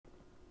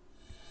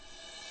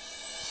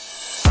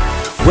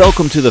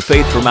Welcome to the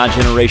Faith for My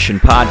Generation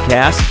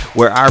podcast,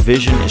 where our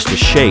vision is to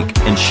shake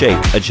and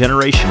shape a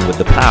generation with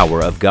the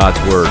power of God's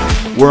Word.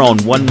 We're on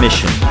one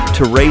mission,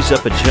 to raise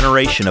up a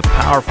generation of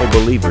powerful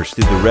believers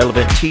through the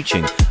relevant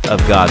teaching of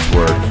God's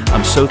Word.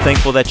 I'm so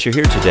thankful that you're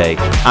here today.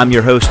 I'm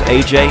your host,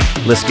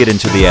 AJ. Let's get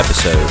into the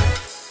episode.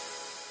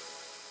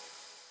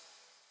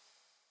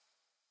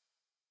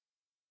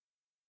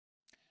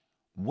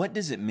 What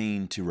does it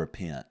mean to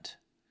repent?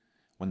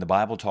 When the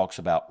Bible talks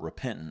about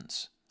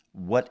repentance,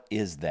 what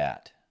is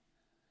that?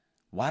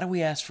 Why do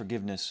we ask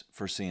forgiveness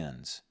for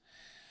sins?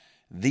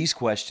 These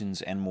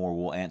questions and more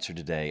we'll answer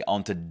today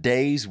on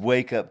today's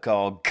Wake Up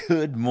Call.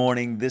 Good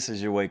morning. This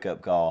is your Wake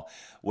Up Call.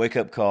 Wake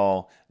Up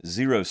Call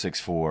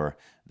 064,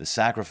 The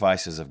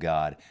Sacrifices of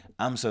God.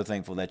 I'm so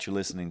thankful that you're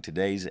listening to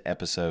today's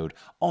episode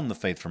on the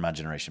Faith for My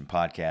Generation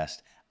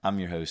podcast. I'm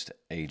your host,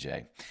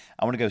 AJ.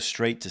 I want to go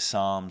straight to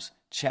Psalms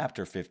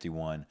chapter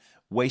 51.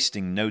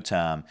 Wasting no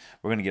time,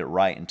 we're going to get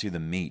right into the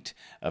meat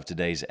of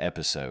today's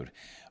episode.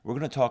 We're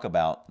going to talk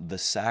about the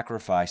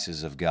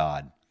sacrifices of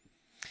God.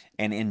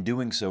 And in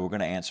doing so, we're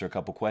going to answer a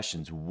couple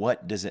questions.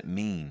 What does it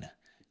mean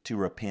to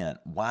repent?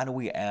 Why do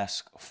we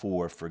ask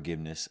for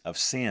forgiveness of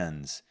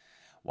sins?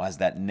 Why is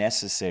that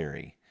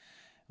necessary?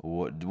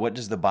 What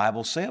does the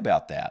Bible say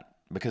about that?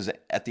 Because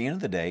at the end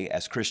of the day,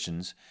 as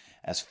Christians,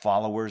 as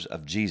followers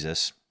of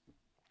Jesus,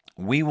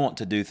 we want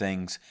to do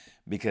things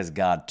because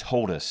God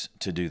told us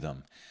to do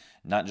them.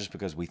 Not just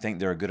because we think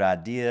they're a good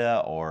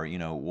idea or,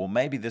 well,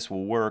 maybe this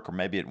will work or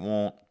maybe it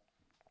won't.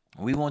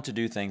 We want to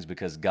do things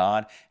because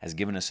God has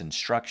given us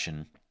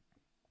instruction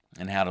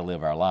in how to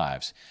live our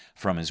lives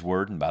from His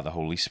Word and by the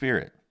Holy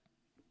Spirit.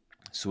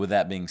 So with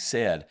that being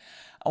said,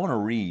 I want to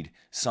read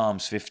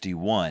Psalms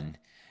 51,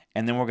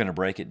 and then we're going to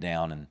break it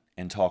down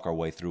and talk our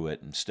way through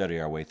it and study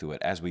our way through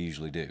it as we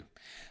usually do.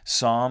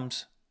 Psalm,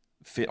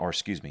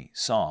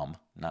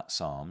 not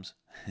Psalms.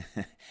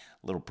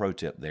 Little pro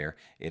tip there.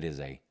 It is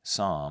a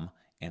psalm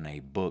in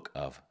a book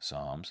of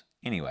Psalms.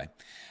 Anyway,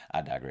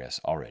 I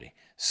digress already.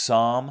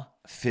 Psalm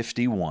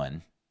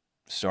 51,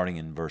 starting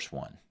in verse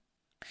 1.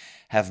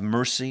 Have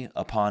mercy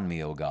upon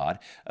me, O God,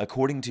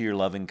 according to your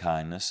loving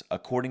kindness,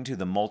 according to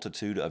the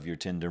multitude of your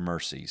tender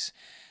mercies.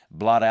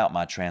 Blot out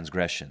my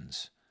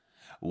transgressions.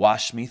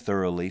 Wash me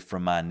thoroughly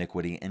from my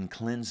iniquity and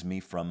cleanse me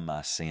from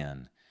my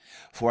sin.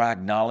 For I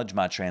acknowledge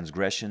my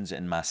transgressions,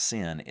 and my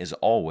sin is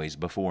always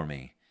before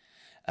me.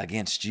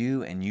 Against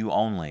you and you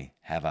only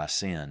have I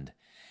sinned,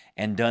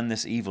 and done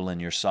this evil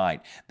in your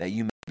sight, that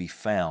you may be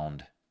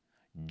found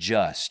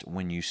just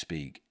when you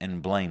speak,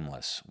 and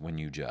blameless when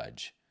you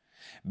judge.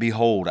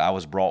 Behold, I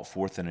was brought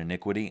forth in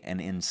iniquity, and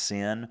in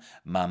sin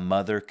my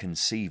mother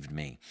conceived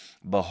me.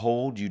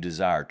 Behold, you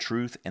desire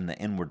truth in the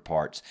inward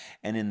parts,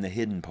 and in the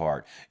hidden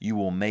part you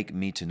will make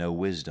me to know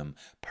wisdom.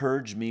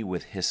 Purge me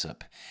with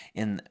hyssop,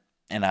 and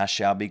I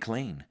shall be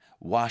clean.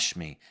 Wash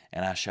me,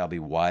 and I shall be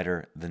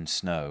whiter than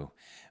snow.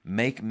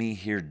 Make me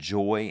hear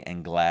joy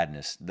and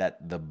gladness,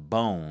 that the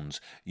bones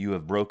you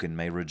have broken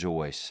may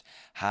rejoice.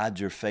 Hide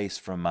your face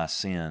from my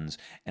sins,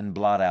 and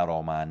blot out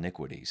all my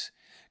iniquities.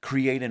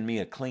 Create in me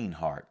a clean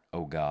heart,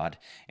 O God,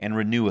 and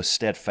renew a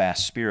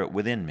steadfast spirit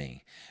within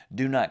me.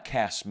 Do not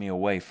cast me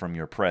away from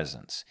your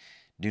presence.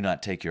 Do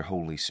not take your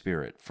Holy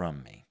Spirit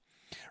from me.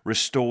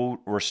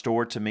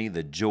 Restore to me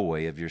the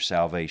joy of your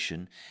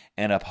salvation,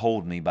 and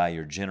uphold me by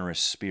your generous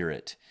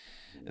spirit.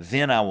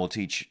 Then I will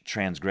teach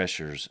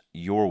transgressors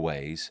your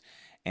ways,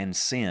 and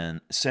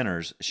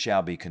sinners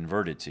shall be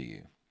converted to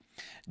you.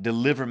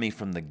 Deliver me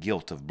from the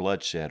guilt of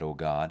bloodshed, O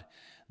God,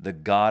 the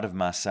God of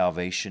my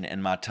salvation,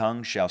 and my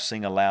tongue shall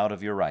sing aloud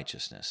of your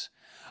righteousness.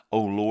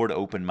 O Lord,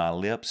 open my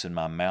lips, and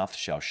my mouth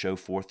shall show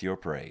forth your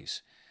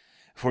praise.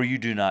 For you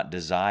do not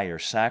desire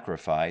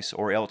sacrifice,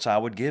 or else I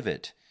would give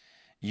it.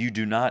 You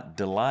do not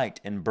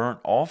delight in burnt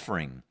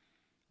offering.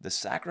 The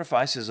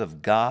sacrifices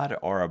of God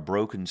are a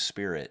broken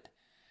spirit,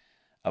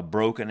 a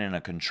broken and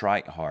a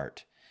contrite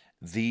heart.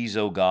 These,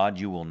 O God,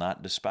 you will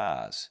not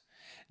despise.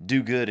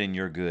 Do good in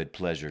your good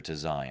pleasure to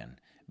Zion.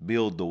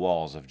 Build the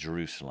walls of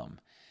Jerusalem.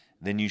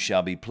 Then you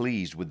shall be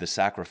pleased with the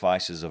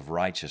sacrifices of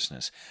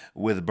righteousness,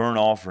 with burnt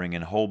offering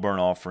and whole burnt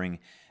offering.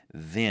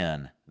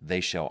 Then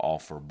they shall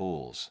offer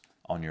bulls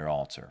on your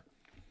altar.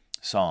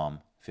 Psalm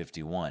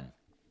 51.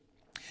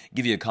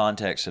 Give you a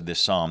context of this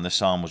psalm. This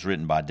psalm was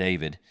written by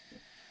David,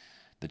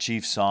 the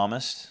chief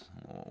psalmist,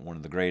 one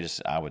of the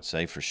greatest, I would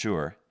say, for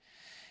sure.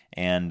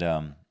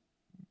 And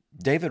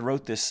David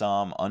wrote this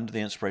psalm under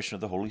the inspiration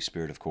of the Holy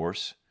Spirit, of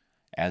course,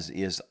 as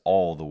is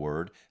all the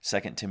Word. 2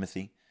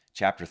 Timothy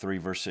chapter 3,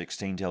 verse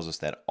 16 tells us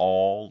that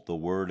all the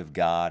Word of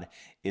God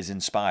is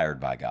inspired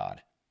by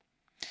God.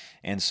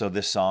 And so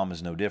this psalm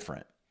is no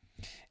different.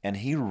 And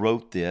he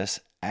wrote this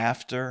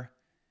after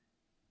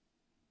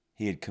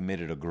he had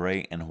committed a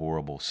great and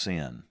horrible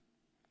sin.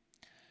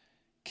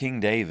 King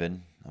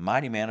David, a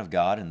mighty man of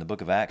God, in the book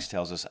of Acts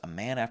tells us a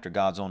man after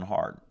God's own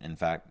heart. In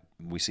fact,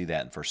 we see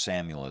that in 1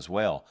 Samuel as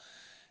well,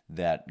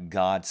 that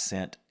God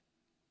sent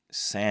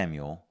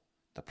Samuel,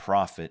 the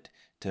prophet,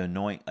 to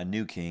anoint a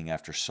new king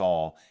after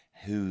Saul,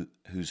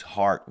 whose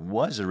heart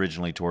was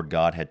originally toward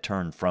God, had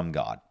turned from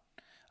God.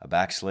 a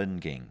backslidden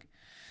king,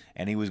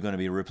 and he was going to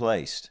be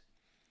replaced.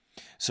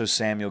 So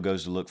Samuel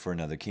goes to look for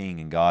another king,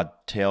 and God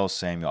tells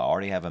Samuel, I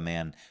already have a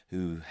man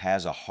who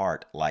has a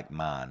heart like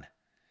mine,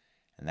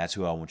 and that's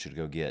who I want you to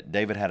go get.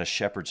 David had a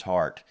shepherd's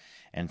heart.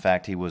 In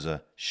fact, he was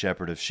a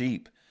shepherd of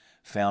sheep,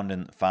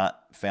 found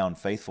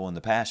faithful in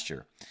the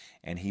pasture,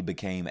 and he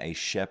became a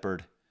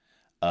shepherd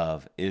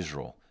of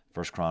Israel.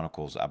 First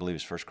Chronicles, I believe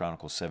it's First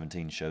Chronicles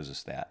 17 shows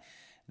us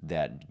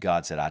that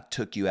God said, I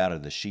took you out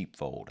of the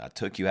sheepfold. I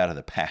took you out of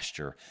the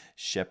pasture,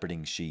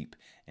 shepherding sheep,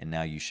 and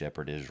now you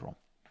shepherd Israel.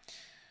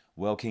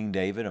 Well, King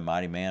David, a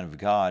mighty man of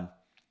God,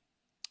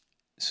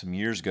 some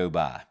years go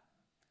by.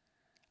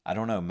 I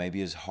don't know, maybe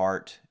his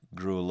heart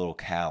grew a little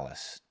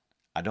callous.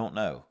 I don't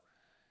know.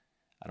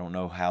 I don't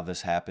know how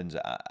this happens.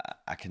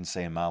 I can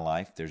say in my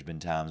life, there's been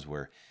times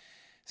where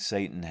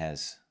Satan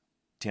has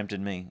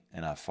tempted me,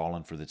 and I've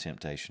fallen for the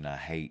temptation. I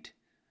hate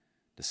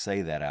to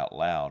say that out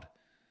loud,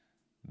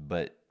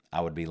 but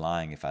I would be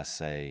lying if I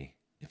said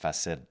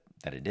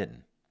that it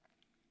didn't.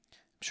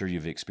 I'm sure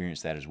you've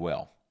experienced that as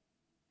well.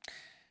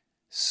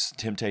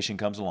 Temptation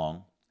comes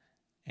along,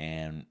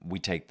 and we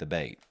take the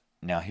bait.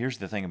 Now, here's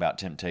the thing about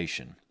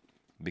temptation,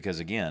 because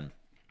again,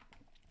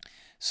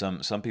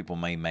 some people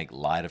may make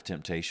light of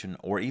temptation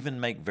or even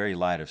make very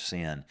light of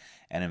sin.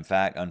 And in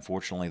fact,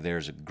 unfortunately,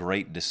 there's a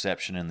great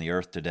deception in the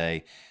earth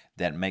today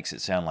that makes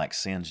it sound like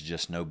sin's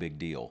just no big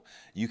deal.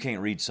 You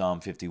can't read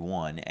Psalm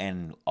 51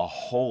 and a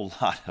whole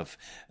lot of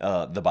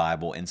the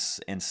Bible and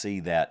see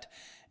that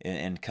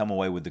and come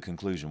away with the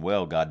conclusion,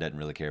 well, God doesn't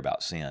really care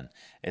about sin.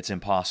 It's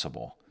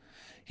impossible.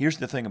 Here's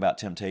the thing about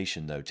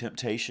temptation, though.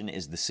 Temptation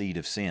is the seed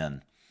of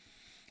sin.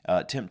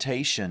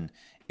 Temptation,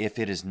 if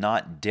it is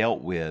not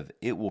dealt with,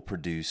 it will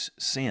produce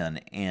sin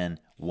in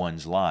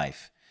one's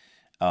life.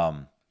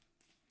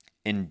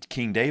 In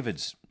King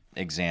David's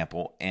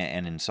example,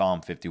 and in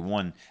Psalm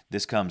 51,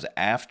 this comes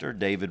after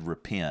David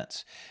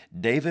repents.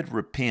 David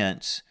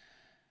repents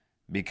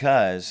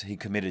because he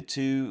committed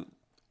two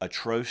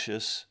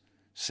atrocious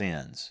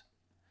sins,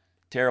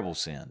 terrible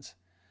sins.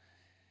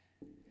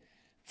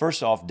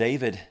 First off,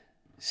 David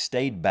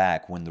stayed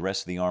back when the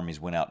rest of the armies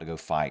went out to go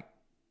fight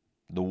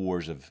the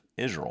wars of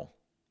Israel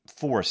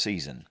for a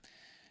season.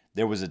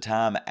 There was a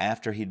time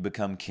after he'd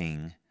become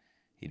king,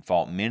 he'd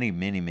fought many,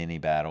 many, many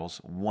battles,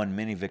 won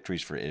many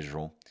victories for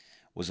Israel,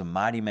 was a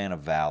mighty man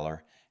of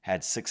valor,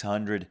 had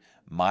 600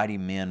 mighty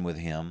men with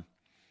him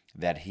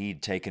that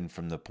he'd taken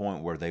from the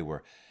point where they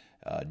were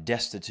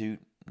destitute,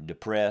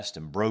 depressed,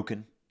 and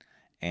broken,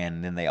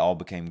 and then they all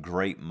became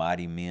great,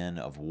 mighty men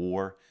of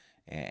war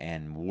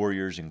and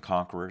warriors and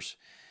conquerors.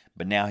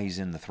 But now he's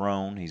in the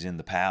throne, he's in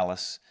the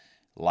palace,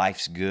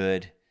 life's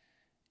good.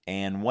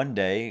 And one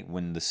day,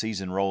 when the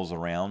season rolls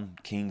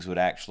around, kings would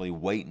actually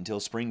wait until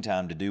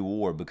springtime to do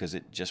war because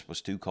it just was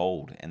too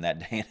cold. In that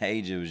day and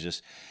age, it was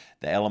just,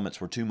 the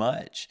elements were too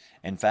much.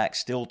 In fact,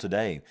 still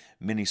today,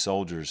 many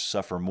soldiers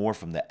suffer more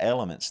from the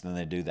elements than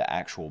they do the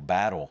actual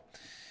battle.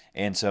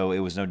 And so it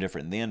was no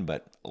different then,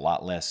 but a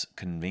lot less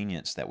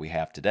convenience that we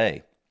have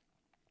today.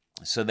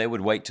 So they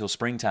would wait till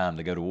springtime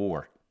to go to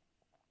war.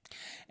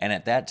 And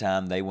at that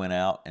time, they went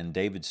out and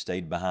David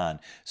stayed behind.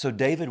 So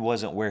David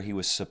wasn't where he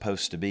was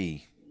supposed to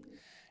be.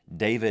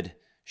 David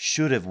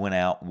should have went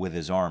out with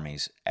his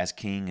armies as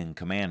king and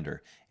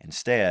commander.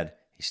 Instead,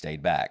 he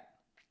stayed back.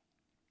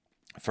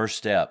 First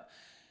step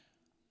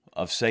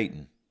of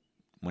Satan,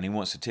 when he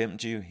wants to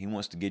tempt you, he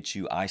wants to get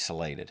you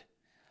isolated.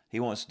 He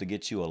wants to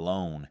get you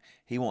alone.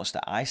 He wants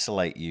to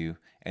isolate you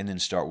and then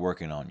start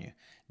working on you.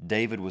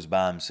 David was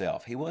by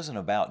himself. He wasn't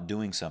about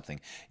doing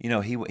something. You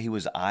know, he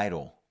was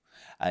idle.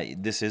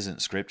 This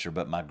isn't scripture,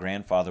 but my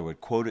grandfather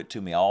would quote it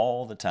to me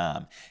all the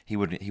time. He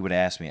would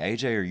ask me,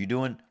 AJ, are you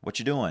doing what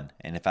you doing?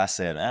 And if I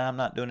said, I'm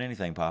not doing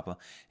anything, Papa,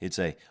 he'd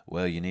say,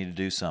 well, you need to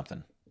do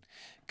something.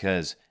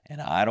 Because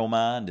an idle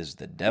mind is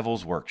the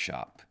devil's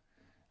workshop.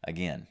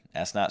 Again,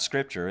 that's not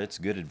scripture. It's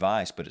good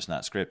advice, but it's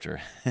not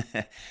scripture.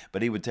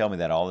 But he would tell me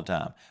that all the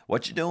time.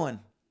 What you doing?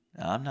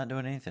 I'm not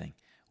doing anything.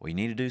 Well, you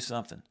need to do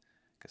something.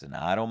 Because an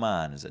idle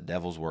mind is a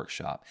devil's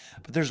workshop.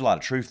 But there's a lot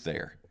of truth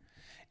there.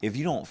 If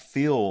you don't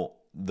feel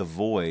the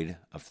void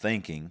of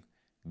thinking,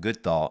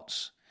 good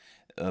thoughts,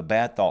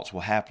 bad thoughts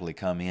will happily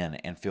come in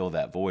and fill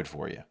that void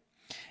for you.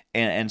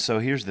 And so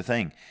here's the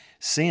thing.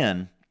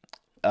 Sin,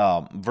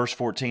 verse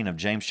 14 of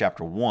James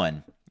chapter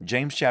 1,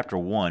 James chapter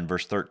 1,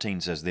 verse 13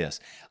 says this,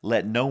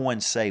 let no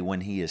one say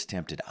when he is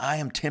tempted, I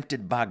am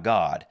tempted by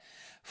God,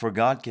 for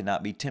God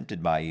cannot be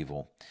tempted by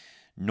evil,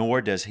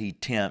 nor does he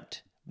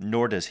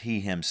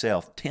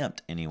himself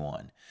tempt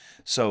anyone.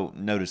 So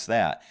notice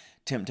that.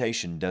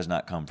 Temptation does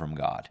not come from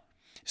God.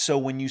 So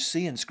when you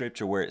see in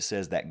Scripture where it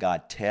says that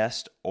God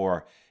tests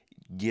or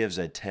gives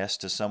a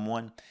test to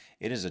someone,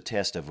 it is a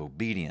test of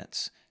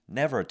obedience,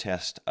 never a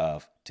test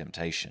of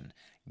temptation.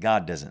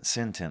 God doesn't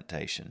send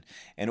temptation.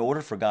 In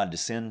order for God to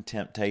send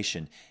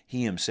temptation,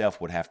 he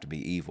himself would have to be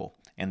evil,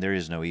 and there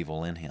is no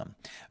evil in him.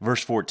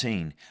 Verse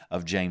 14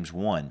 of James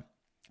 1,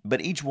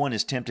 but each one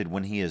is tempted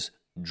when he is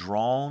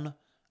drawn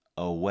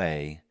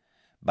away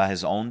by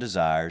his own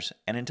desires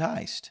and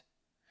enticed.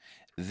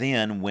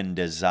 Then when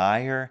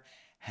desire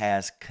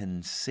has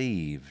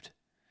conceived,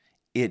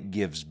 it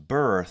gives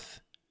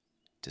birth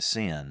to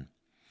sin.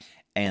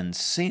 And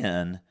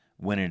sin,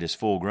 when it is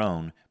full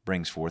grown,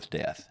 brings forth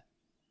death.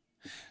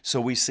 So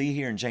we see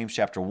here in James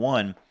chapter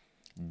 1,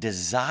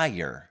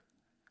 desire,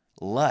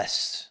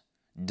 lust,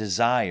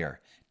 desire,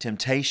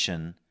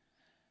 temptation,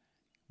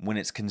 when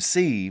it's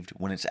conceived,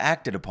 when it's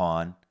acted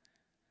upon,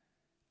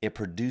 it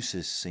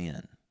produces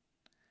sin.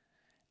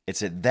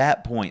 It's at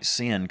that point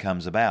sin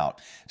comes about.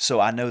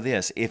 So I know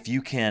this, if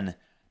you can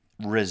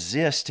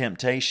resist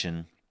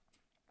temptation,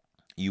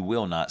 you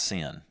will not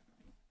sin.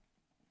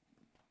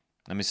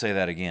 Let me say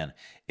that again.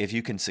 If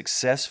you can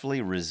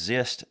successfully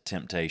resist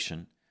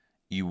temptation,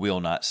 you will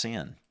not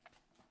sin.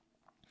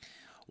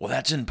 Well,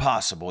 that's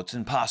impossible. It's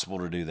impossible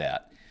to do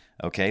that.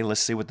 Okay,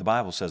 let's see what the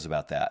Bible says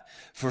about that.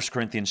 1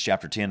 Corinthians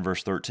chapter 10,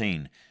 verse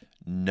 13.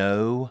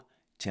 No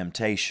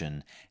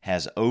temptation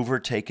has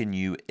overtaken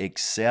you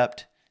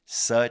except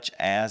such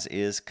as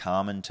is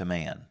common to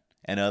man.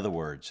 In other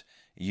words,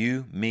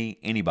 you, me,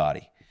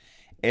 anybody,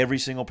 every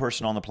single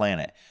person on the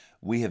planet,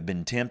 we have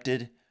been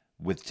tempted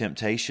with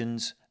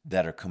temptations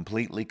that are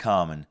completely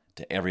common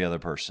to every other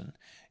person.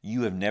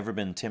 You have never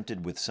been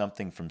tempted with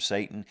something from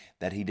Satan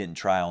that he didn't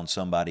try on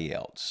somebody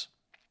else.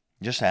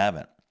 Just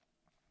haven't.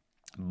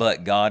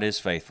 But God is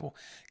faithful.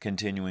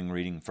 Continuing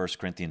reading 1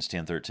 Corinthians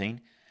 10:13,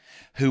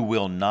 who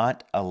will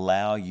not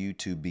allow you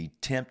to be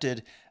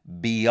tempted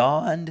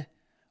beyond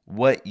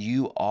what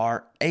you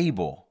are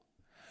able,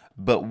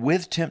 but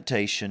with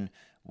temptation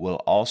will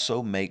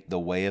also make the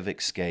way of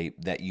escape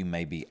that you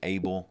may be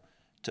able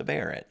to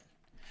bear it.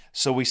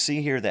 So we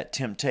see here that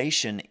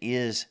temptation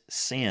is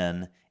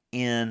sin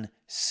in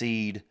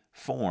seed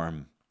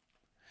form.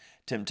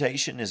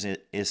 Temptation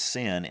is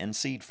sin in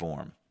seed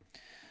form.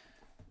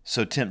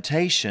 So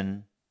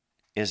temptation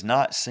is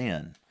not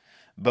sin.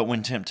 But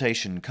when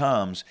temptation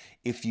comes,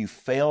 if you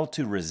fail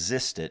to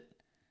resist it,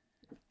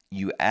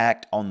 you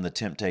act on the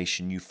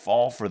temptation, you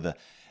fall for the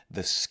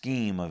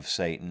scheme of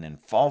Satan and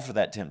fall for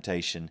that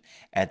temptation.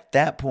 At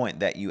that point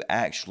that you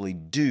actually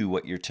do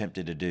what you're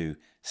tempted to do,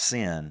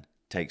 sin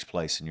takes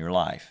place in your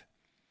life.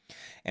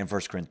 And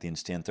 1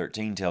 Corinthians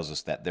 10:13 tells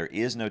us that there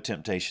is no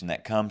temptation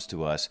that comes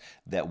to us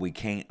that we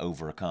can't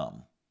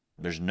overcome.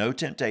 There's no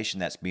temptation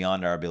that's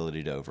beyond our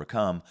ability to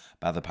overcome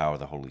by the power of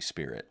the Holy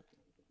Spirit.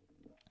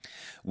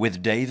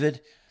 With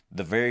David,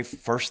 the very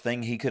first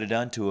thing he could have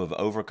done to have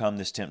overcome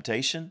this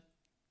temptation,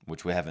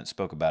 which we haven't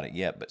spoke about it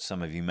yet, but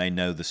some of you may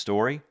know the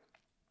story,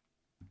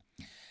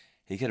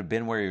 he could have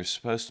been where he was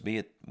supposed to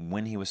be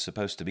when he was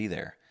supposed to be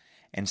there.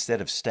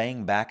 Instead of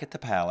staying back at the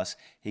palace,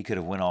 he could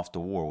have went off to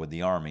war with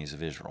the armies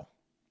of Israel.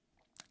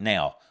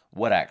 Now,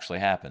 what actually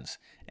happens,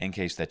 in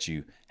case that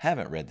you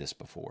haven't read this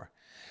before?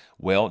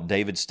 Well,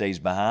 David stays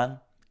behind.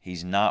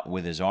 He's not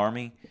with his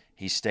army.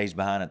 He stays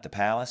behind at the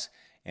palace.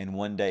 And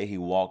one day he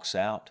walks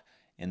out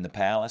in the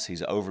palace.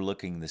 He's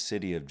overlooking the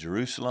city of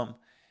Jerusalem.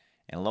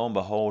 And lo and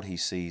behold, he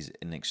sees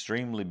an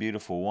extremely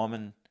beautiful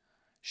woman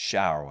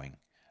showering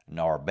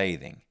or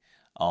bathing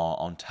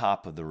on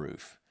top of the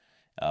roof.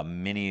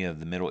 Many of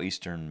the Middle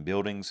Eastern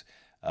buildings,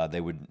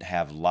 they would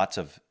have lots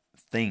of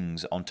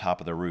things on top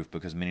of the roof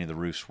because many of the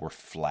roofs were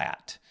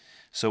flat.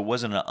 So it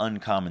wasn't an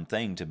uncommon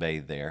thing to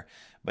bathe there.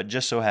 But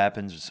just so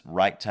happens,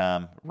 right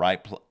time,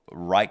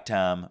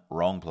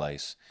 wrong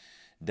place.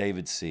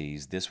 David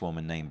sees this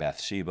woman named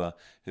Bathsheba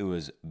who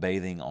was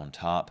bathing on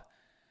top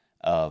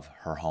of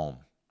her home.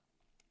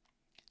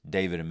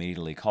 David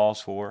immediately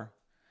calls for her.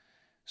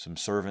 Some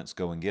servants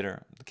go and get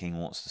her. The king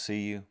wants to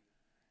see you.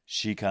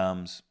 She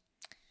comes.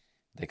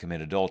 They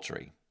commit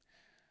adultery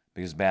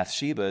because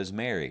Bathsheba is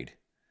married.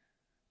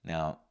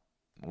 Now,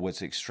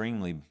 what's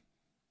extremely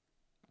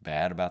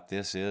bad about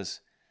this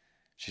is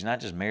she's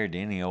not just married to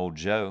any old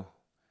Joe.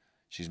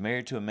 She's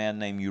married to a man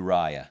named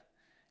Uriah.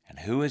 And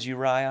who is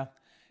Uriah?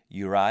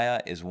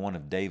 Uriah is one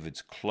of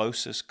David's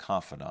closest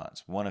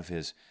confidants, one of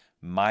his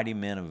mighty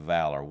men of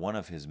valor, one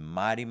of his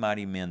mighty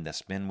men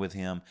that's been with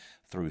him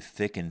through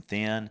thick and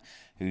thin,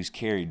 who's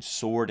carried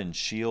sword and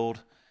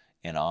shield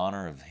in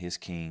honor of his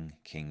king,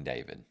 King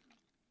David.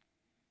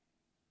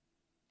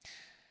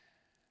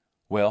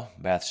 Well,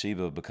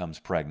 Bathsheba becomes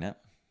pregnant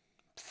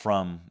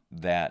from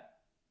that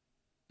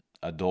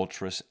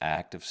adulterous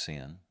act of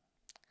sin.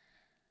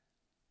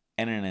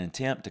 And in an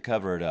attempt to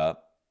cover it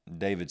up,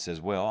 David says,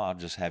 well, I'll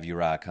just have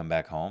Uriah come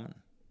back home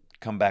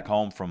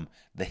from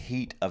the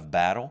heat of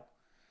battle,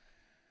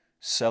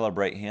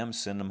 celebrate him,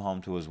 send him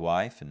home to his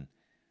wife and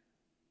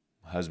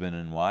husband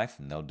and wife,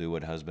 and they'll do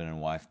what husband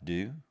and wife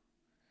do.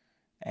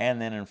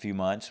 And then in a few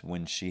months,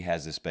 when she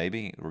has this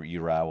baby,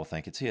 Uriah will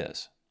think it's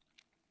his.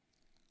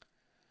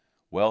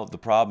 Well, the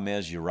problem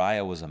is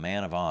Uriah was a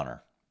man of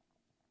honor,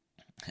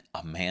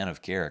 a man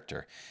of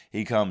character.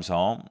 He comes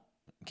home.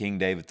 King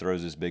David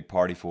throws this big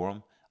party for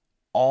him,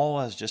 all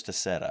as just a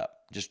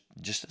setup,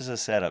 just as a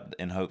setup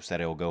in hopes that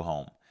he'll go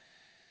home.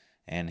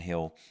 And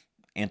he'll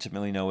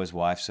intimately know his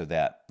wife so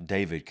that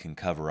David can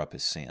cover up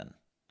his sin.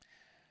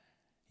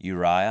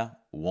 Uriah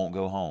won't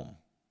go home.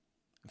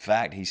 In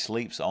fact, he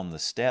sleeps on the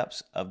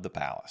steps of the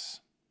palace.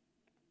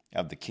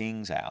 of the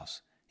king's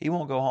house. He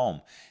won't go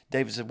home.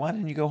 David said, why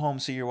didn't you go home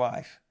and see your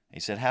wife? He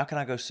said, how can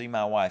I go see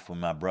my wife when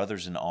my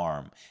brothers in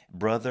arms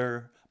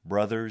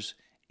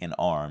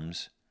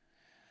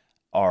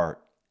are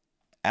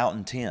out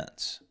in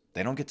tents?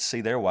 They don't get to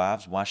see their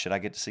wives. Why should I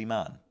get to see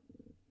mine?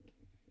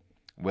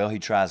 Well, he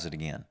tries it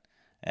again.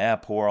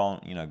 Pour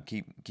on,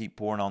 keep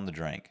pouring on the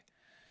drink.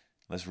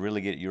 Let's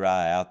really get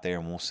Uriah out there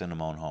and we'll send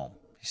him on home.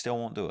 He still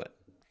won't do it.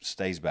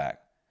 Stays back.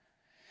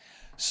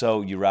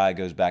 So Uriah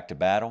goes back to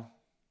battle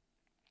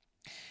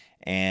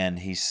and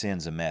he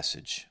sends a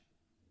message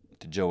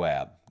to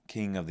Joab,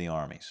 king of the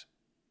armies.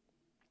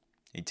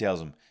 He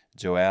tells him,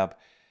 Joab,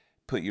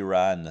 put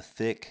Uriah in the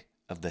thick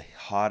of the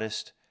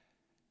hottest,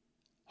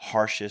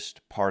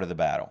 harshest part of the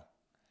battle.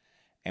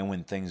 And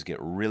when things get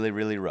really,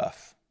 really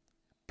rough,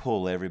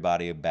 pull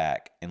everybody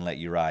back and let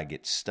Uriah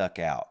get stuck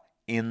out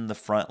in the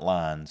front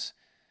lines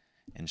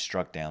and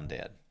struck down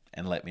dead.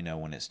 And let me know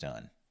when it's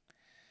done.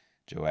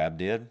 Joab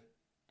did.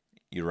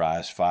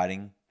 Uriah's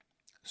fighting,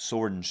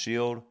 sword and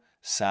shield,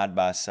 side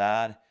by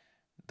side.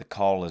 The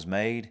call is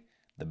made.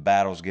 The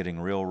battle's getting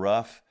real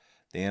rough.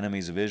 The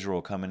enemies of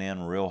Israel coming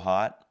in real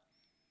hot.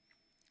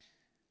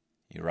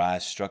 Uriah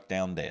struck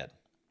down dead.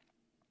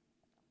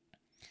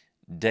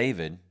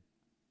 David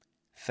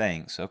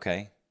thinks,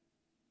 okay,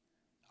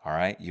 all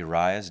right,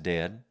 Uriah's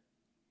dead.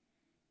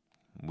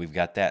 We've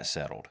got that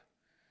settled.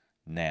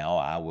 Now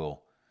I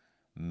will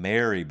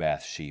marry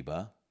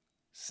Bathsheba,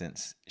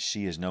 since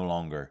she is no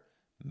longer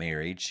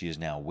married. She is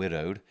now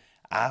widowed.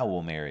 I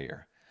will marry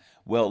her.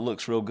 Well, it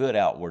looks real good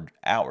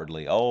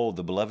outwardly. Oh,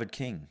 the beloved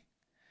king.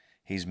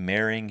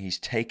 He's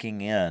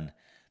taking in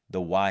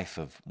the wife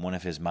of one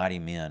of his mighty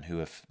men who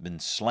have been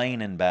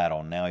slain in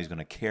battle. Now he's going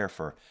to care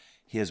for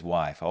his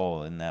wife.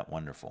 Oh, isn't that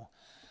wonderful?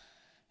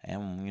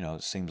 And,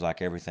 it seems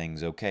like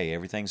everything's okay.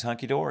 Everything's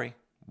hunky-dory.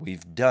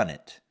 We've done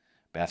it.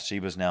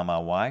 Bathsheba's now my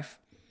wife.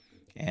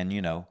 And,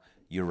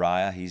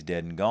 Uriah, he's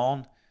dead and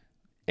gone.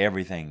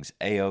 Everything's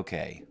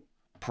A-okay.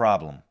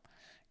 Problem.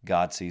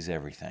 God sees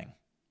everything.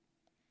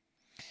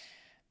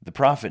 The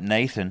prophet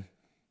Nathan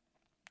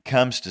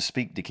comes to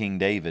speak to King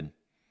David,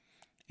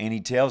 and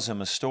he tells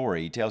him a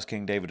story. He tells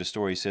King David a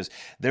story. He says,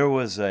 there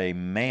was a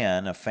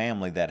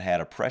family that had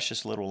a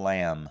precious little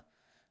lamb.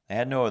 They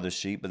had no other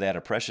sheep, but they had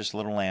a precious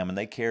little lamb, and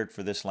they cared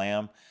for this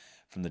lamb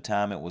from the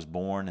time it was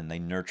born, and they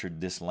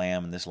nurtured this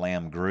lamb, and this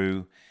lamb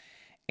grew.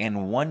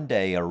 And one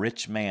day, a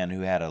rich man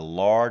who had a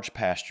large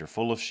pasture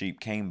full of sheep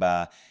came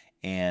by,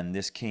 and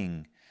this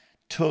king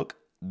took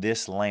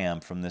this lamb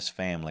from this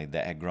family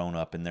that had grown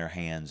up in their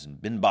hands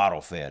and been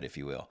bottle fed, if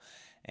you will,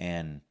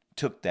 and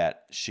took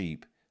that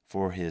sheep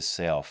for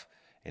himself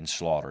and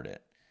slaughtered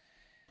it.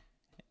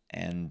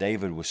 And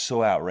David was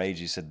so outraged.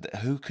 He said,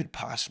 who could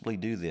possibly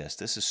do this?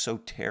 This is so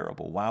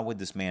terrible. Why would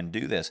this man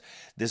do this?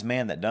 This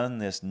man that done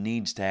this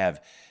needs to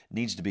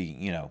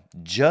be,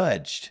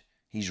 judged.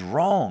 He's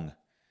wrong.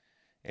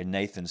 And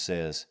Nathan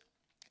says,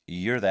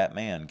 you're that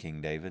man,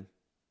 King David.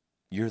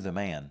 You're the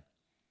man.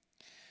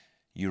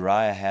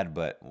 Uriah had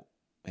but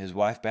his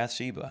wife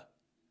Bathsheba,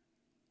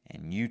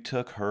 and you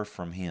took her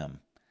from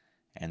him,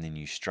 and then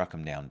you struck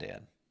him down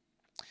dead.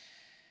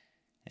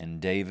 And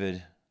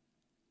David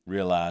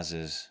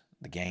realizes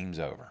the game's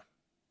over.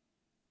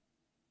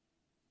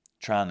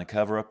 Trying to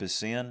cover up his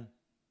sin,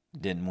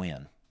 didn't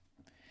win.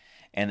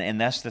 And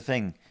that's the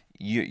thing.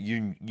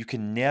 You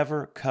can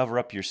never cover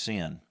up your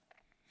sin.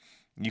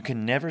 You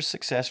can never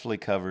successfully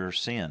cover your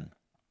sin.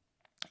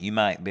 You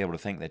might be able to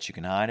think that you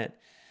can hide it,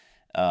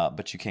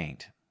 but you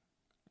can't.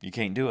 You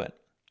can't do it.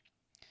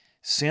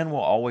 Sin will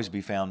always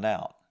be found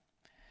out.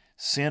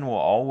 Sin will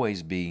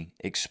always be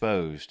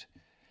exposed.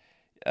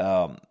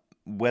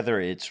 Whether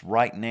it's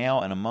right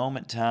now in a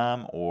moment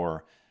time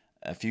or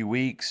a few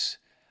weeks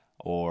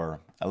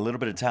or a little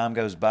bit of time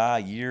goes by,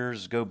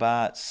 years go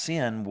by,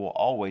 sin will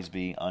always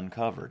be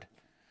uncovered.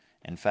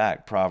 In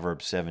fact,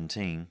 Proverbs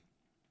 17.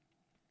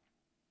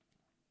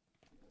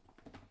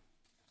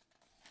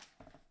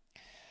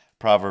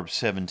 Proverbs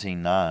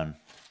 17:9.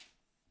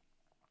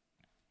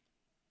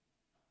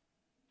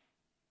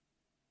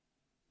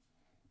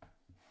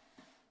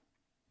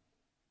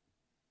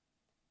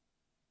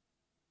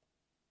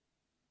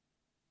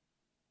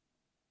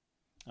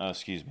 Oh,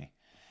 excuse me.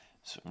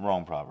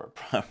 Wrong proverb.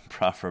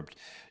 Proverbs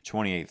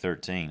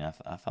 28:13.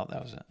 I thought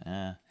that was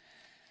it.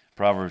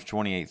 Proverbs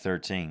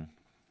 28:13.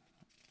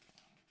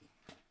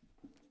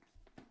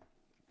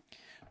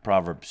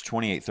 Proverbs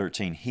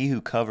 28:13. He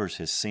who covers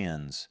his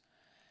sins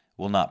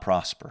will not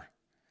prosper,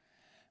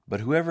 but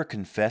whoever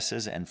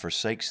confesses and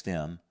forsakes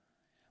them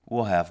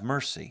will have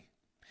mercy.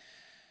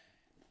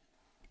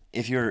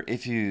 If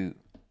you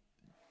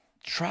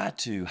try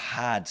to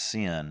hide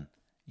sin,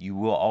 you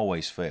will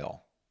always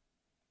fail.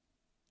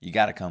 You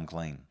got to come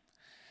clean.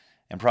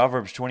 And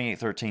Proverbs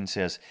 28:13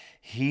 says,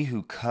 he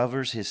who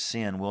covers his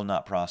sin will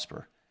not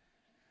prosper.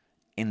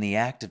 In the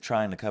act of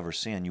trying to cover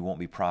sin, you won't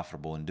be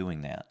profitable in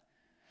doing that.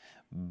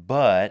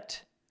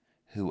 But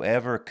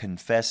whoever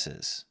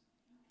confesses,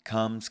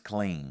 comes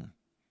clean,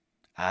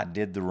 I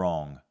did the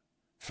wrong,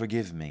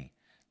 forgive me,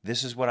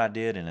 this is what I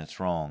did and it's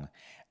wrong,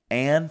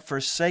 and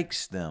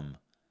forsakes them.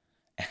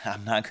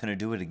 I'm not going to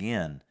do it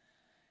again.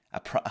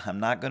 I'm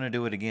not going to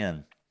do it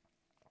again.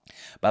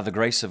 By the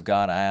grace of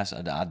God,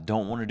 I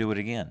don't want to do it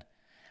again.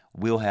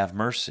 We'll have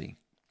mercy.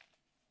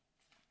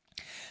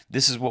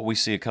 This is what we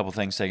see a couple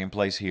things taking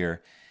place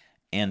here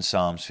in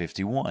Psalms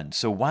 51.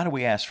 So why do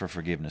we ask for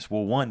forgiveness?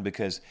 Well, one,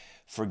 because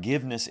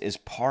forgiveness is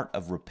part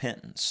of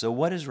repentance. So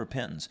what is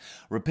repentance?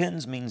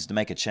 Repentance means to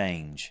make a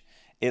change.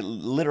 It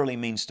literally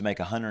means to make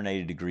a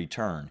 180-degree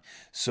turn.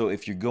 So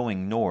if you're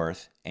going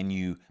north and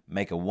you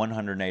make a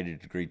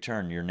 180-degree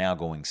turn, you're now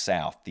going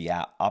south, the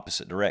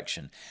opposite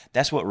direction.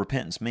 That's what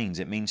repentance means.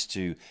 It means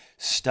to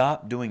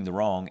stop doing the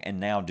wrong and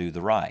now do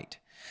the right.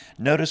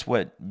 Notice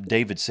what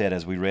David said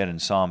as we read in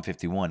Psalm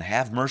 51,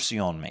 "Have mercy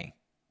on me,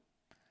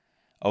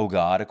 O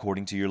God,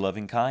 according to your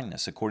loving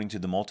kindness, according to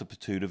the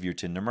multitude of your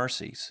tender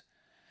mercies.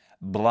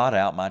 Blot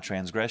out my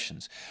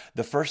transgressions."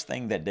 The first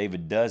thing that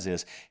David does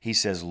is he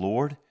says,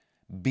 "Lord,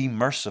 be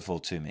merciful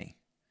to me.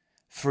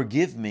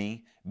 Forgive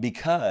me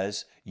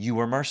because you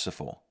are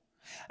merciful.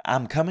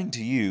 I'm coming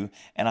to you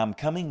and I'm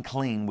coming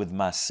clean with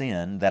my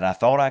sin that I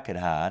thought I could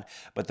hide,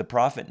 but the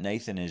prophet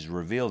Nathan has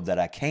revealed that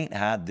I can't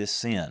hide this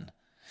sin."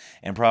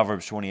 In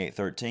Proverbs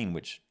 28:13,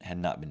 which had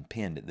not been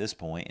penned at this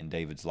point in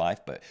David's life,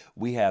 but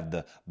we have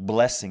the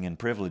blessing and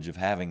privilege of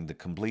having the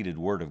completed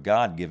Word of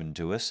God given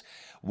to us.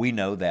 We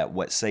know that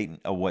what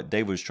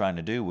David was trying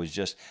to do was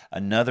just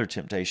another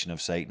temptation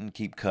of Satan.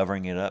 Keep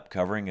covering it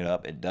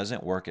up. It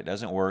doesn't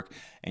work,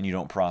 and you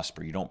don't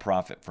prosper. You don't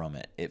profit from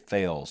it. It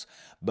fails.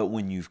 But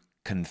when you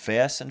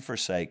confess and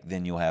forsake,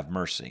 then you'll have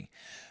mercy.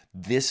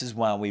 This is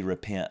why we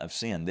repent of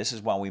sin. This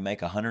is why we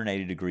make a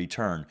 180-degree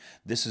turn.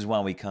 This is why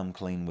we come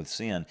clean with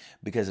sin,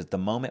 because at the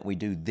moment we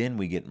do, then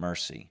we get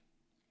mercy.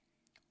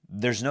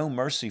 There's no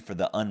mercy for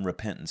the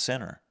unrepentant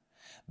sinner.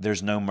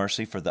 There's no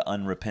mercy for the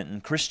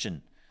unrepentant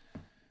Christian.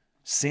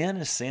 Sin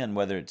is sin,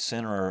 whether it's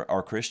sinner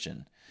or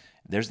Christian.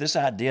 There's this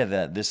idea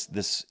that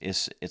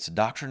it's a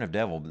doctrine of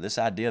devil, but this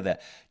idea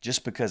that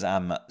just because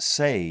I'm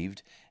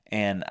saved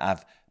and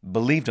I've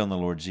believed on the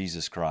Lord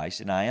Jesus Christ,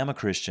 and I am a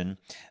Christian,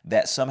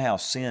 that somehow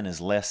sin is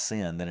less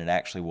sin than it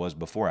actually was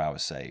before I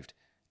was saved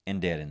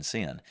and dead in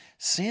sin.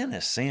 Sin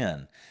is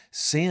sin.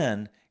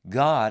 Sin,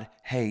 God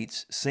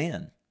hates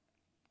sin.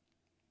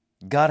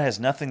 God has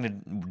nothing to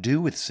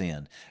do with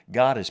sin.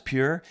 God is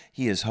pure,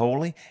 He is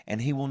holy,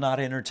 and He will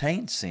not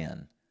entertain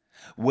sin.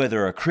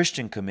 Whether a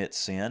Christian commits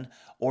sin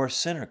or a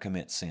sinner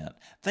commits sin.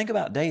 Think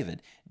about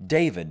David.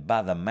 David,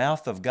 by the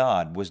mouth of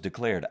God, was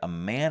declared a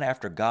man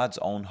after God's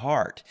own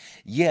heart.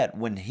 Yet,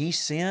 when he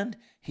sinned,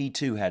 he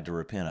too had to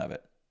repent of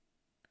it.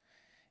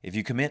 If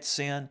you commit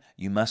sin,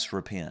 you must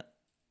repent.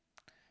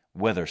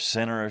 Whether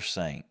sinner or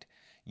saint,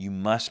 you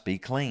must be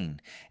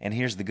clean. And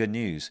here's the good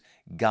news.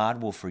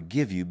 God will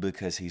forgive you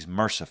because He's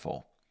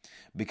merciful,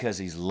 because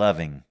He's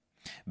loving,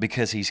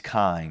 because He's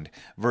kind.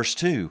 Verse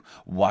 2,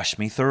 "Wash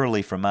me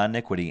thoroughly from my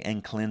iniquity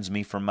and cleanse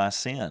me from my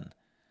sin."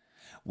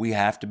 We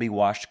have to be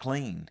washed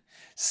clean.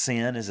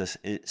 Sin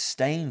it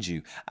stains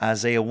you.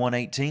 Isaiah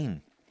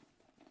 1:18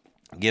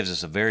 gives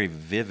us a very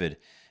vivid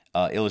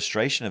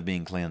illustration of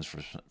being cleansed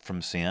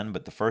from sin.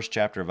 But the first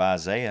chapter of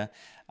Isaiah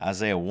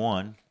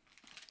 1,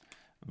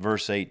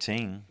 verse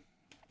 18,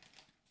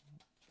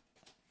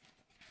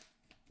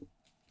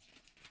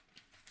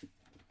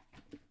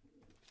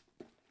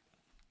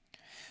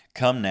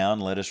 "Come now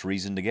and let us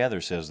reason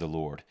together, says the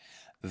Lord.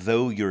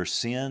 Though your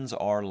sins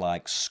are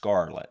like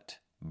scarlet,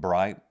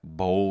 bright,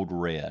 bold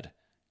red,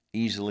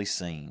 easily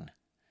seen,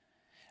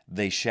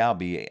 they shall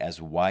be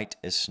as white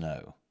as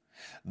snow.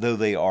 Though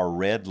they are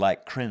red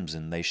like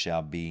crimson, they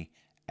shall be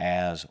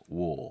as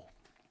wool."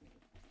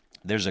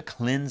 There's a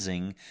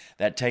cleansing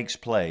that takes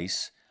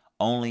place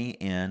only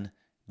in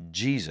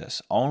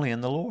Jesus, only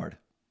in the Lord.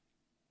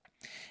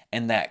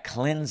 And that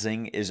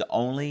cleansing is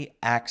only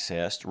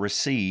accessed,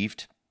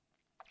 received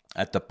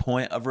at the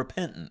point of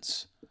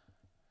repentance,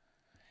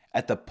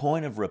 at the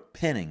point of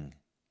repenting,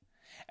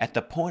 at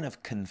the point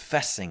of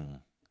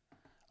confessing,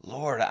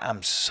 "Lord,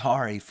 I'm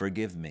sorry,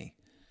 forgive me.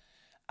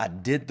 I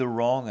did the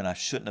wrong and I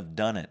shouldn't have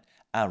done it.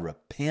 I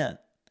repent."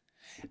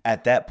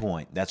 At that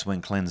point, that's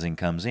when cleansing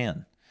comes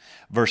in.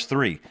 Verse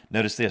 3,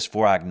 notice this,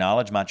 "For I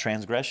acknowledge my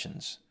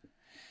transgressions."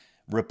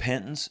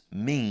 Repentance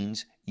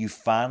means you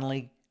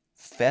finally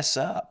fess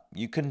up.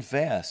 You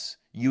confess.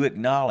 You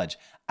acknowledge,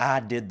 I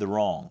did the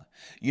wrong.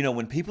 You know,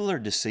 when people are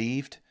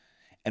deceived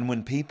and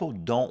when people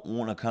don't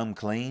want to come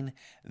clean,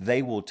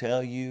 they will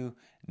tell you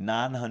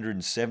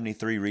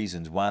 973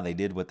 reasons why they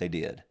did what they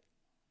did.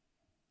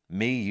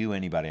 Me, you,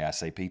 anybody, I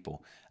say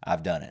people.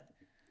 I've done it.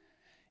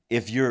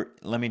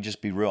 Let me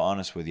just be real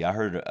honest with you. I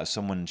heard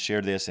someone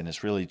share this, and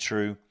it's really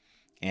true,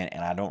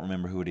 and I don't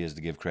remember who it is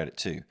to give credit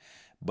to,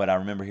 but I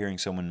remember hearing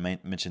someone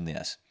mention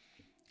this.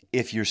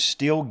 If you're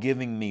still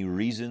giving me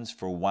reasons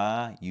for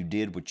why you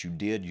did what you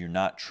did, you're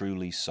not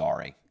truly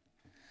sorry.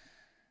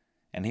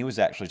 And he was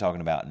actually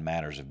talking about in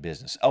matters of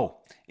business. Oh,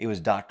 it was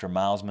Dr.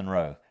 Miles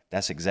Monroe.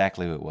 That's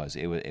exactly who it was.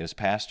 It was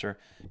Pastor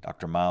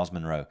Dr. Miles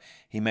Monroe.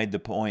 He made the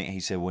point, he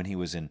said when he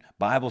was in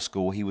Bible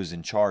school, he was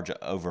in charge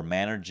over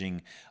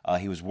managing,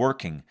 he was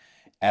working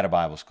at a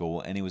Bible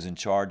school, and he was in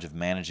charge of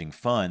managing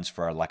funds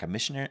for like a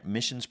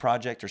missions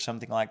project or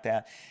something like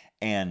that.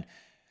 And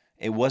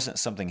it wasn't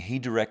something he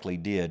directly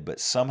did, but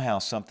somehow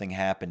something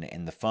happened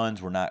and the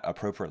funds were not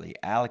appropriately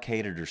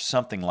allocated or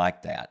something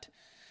like that.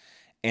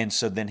 And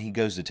so then he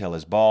goes to tell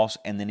his boss,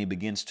 and then he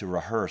begins to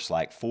rehearse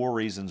like 4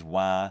 reasons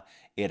why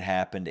it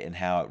happened and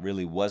how it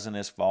really wasn't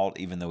his fault,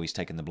 even though he's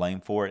taking the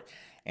blame for it.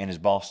 And his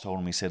boss told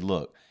him, he said,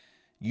 look,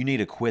 you need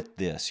to quit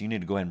this. You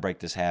need to go ahead and break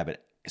this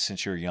habit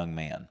since you're a young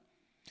man.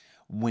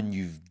 When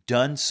you've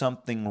done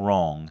something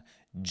wrong,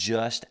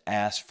 just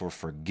ask for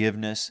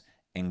forgiveness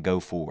and go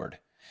forward.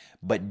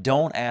 But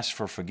don't ask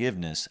for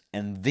forgiveness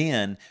and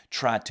then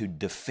try to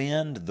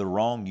defend the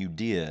wrong you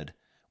did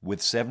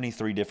with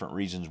 73 different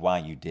reasons why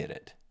you did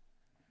it.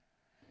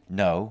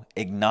 No,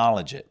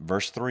 acknowledge it.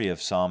 Verse 3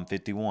 of Psalm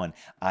 51,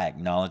 I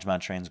acknowledge my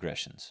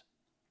transgressions.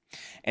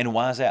 And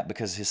why is that?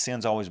 Because his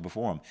sin's always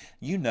before him.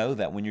 You know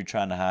that when you're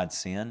trying to hide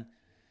sin,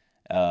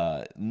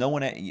 no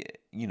one,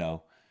 you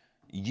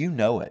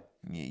know it.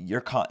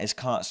 It's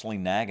constantly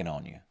nagging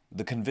on you.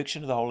 The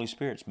conviction of the Holy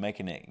Spirit's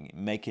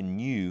making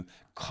you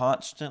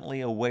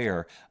constantly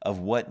aware of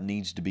what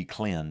needs to be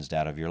cleansed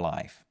out of your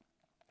life.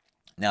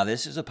 Now,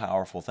 this is a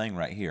powerful thing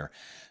right here.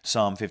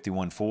 Psalm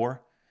 51:4,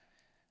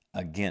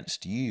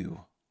 against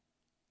you,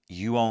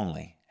 you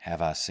only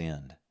have I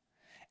sinned,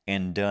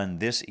 and done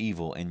this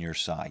evil in your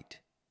sight,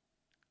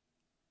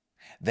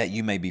 that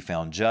you may be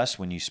found just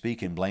when you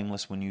speak and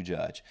blameless when you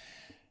judge.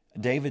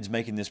 David's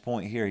making this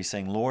point here. He's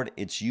saying, Lord,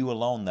 it's you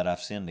alone that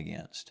I've sinned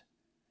against.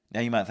 Now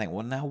you might think,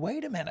 well, now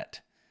wait a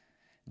minute.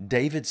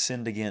 David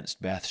sinned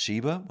against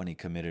Bathsheba when he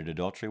committed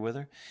adultery with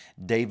her.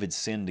 David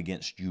sinned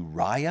against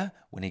Uriah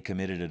when he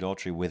committed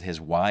adultery with his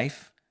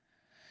wife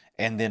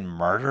and then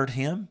murdered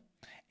him.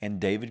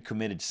 And David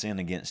committed sin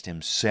against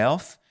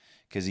himself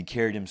because he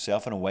carried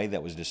himself in a way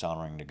that was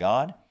dishonoring to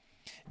God.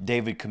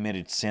 David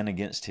committed sin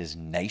against his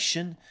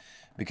nation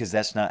because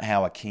that's not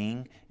how a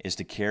king is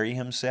to carry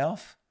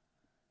himself.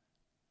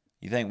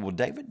 You think, well,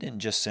 David didn't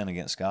just sin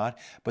against God.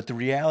 But the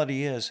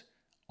reality is,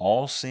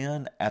 all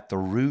sin, at the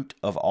root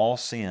of all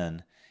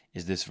sin,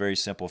 is this very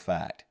simple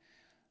fact.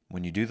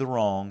 When you do the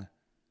wrong,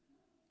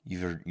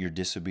 you're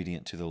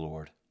disobedient to the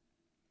Lord.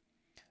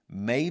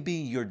 Maybe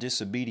your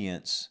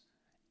disobedience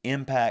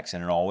impacts,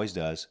 and it always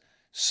does,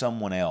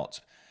 someone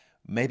else.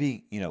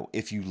 Maybe,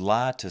 if you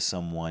lie to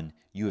someone,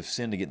 you have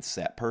sinned against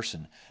that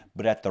person.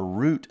 But at the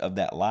root of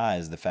that lie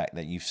is the fact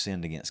that you've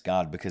sinned against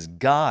God, because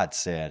God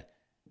said,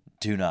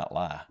 do not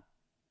lie.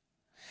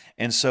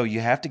 And so you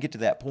have to get to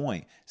that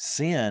point.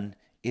 Sin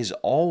is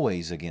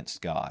always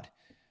against God.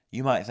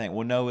 You might think,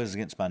 well, no, it's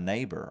against my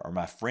neighbor or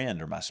my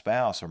friend or my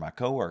spouse or my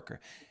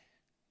coworker.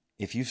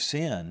 If you've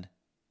sinned,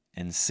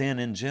 and sin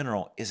in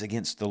general is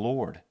against the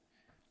Lord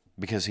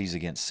because he's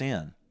against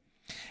sin.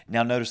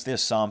 Now notice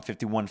this, Psalm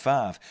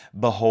 51:5,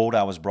 behold,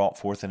 I was brought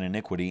forth in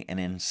iniquity, and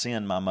in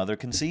sin my mother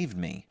conceived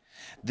me.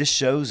 This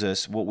shows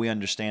us what we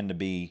understand to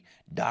be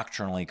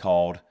doctrinally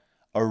called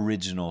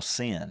original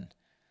sin.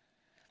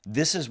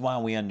 This is why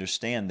we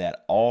understand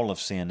that all have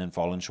sinned and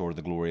fallen short of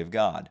the glory of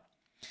God.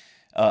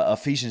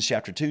 Ephesians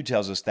chapter 2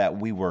 tells us that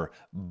we were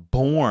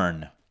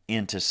born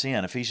into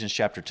sin. Ephesians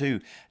chapter 2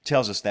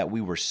 tells us that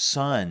we were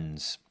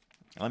sons.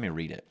 Let me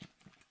read it.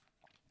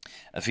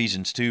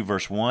 Ephesians 2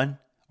 verse 1.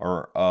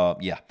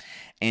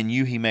 And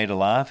you he made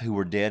alive, who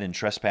were dead in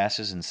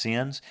trespasses and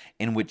sins,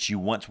 in which you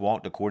once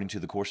walked according to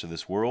the course of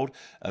this world,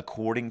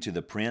 according to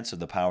the prince of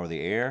the power of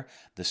the air,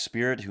 the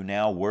spirit who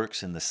now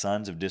works in the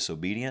sons of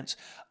disobedience,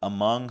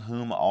 among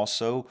whom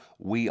also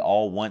we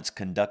all once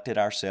conducted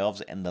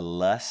ourselves in the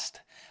lust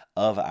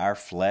of our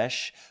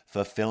flesh,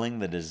 fulfilling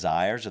the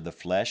desires of the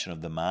flesh and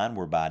of the mind,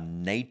 were by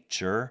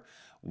nature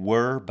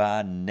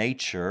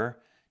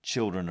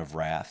children of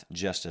wrath,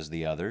 just as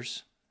the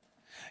others.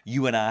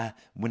 You and I,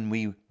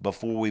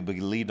 before we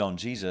believed on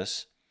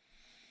Jesus,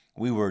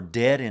 we were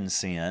dead in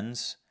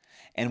sins,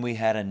 and we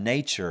had a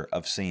nature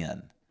of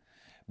sin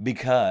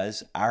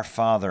because our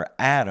father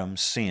Adam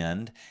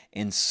sinned,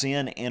 and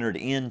sin entered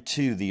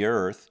into the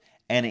earth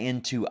and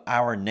into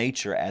our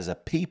nature as a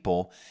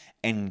people,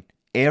 and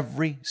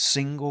every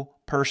single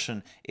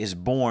person is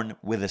born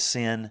with a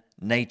sin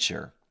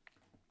nature.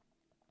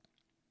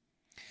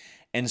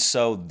 And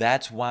so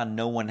that's why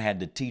no one had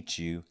to teach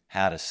you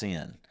how to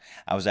sin.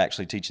 I was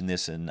actually teaching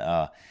this in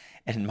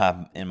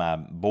my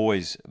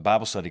boys'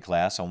 Bible study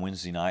class on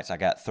Wednesday nights. I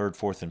got 3rd,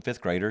 4th, and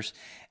 5th graders,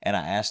 and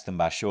I asked them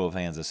by show of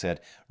hands. I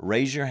said,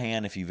 raise your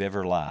hand if you've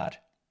ever lied.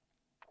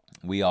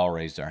 We all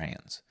raised our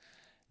hands.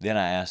 Then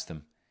I asked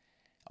them,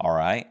 all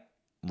right,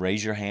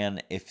 raise your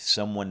hand if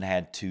someone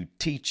had to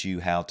teach you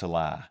how to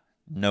lie.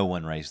 No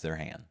one raised their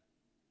hand.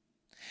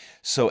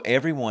 So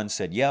everyone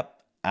said, yep,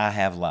 I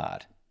have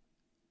lied.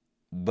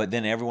 But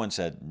then everyone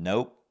said,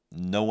 nope,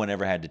 no one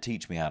ever had to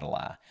teach me how to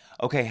lie.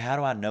 Okay, how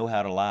do I know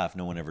how to lie if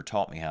no one ever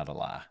taught me how to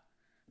lie?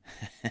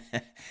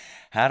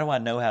 How do I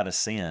know how to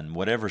sin,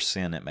 whatever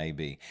sin it may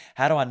be?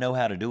 How do I know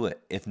how to do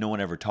it if no one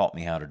ever taught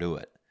me how to do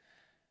it?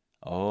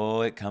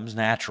 Oh, it comes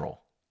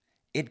natural.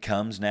 It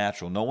comes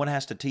natural. No one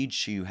has to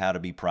teach you how to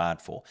be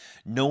prideful.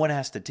 No one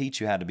has to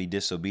teach you how to be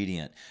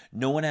disobedient.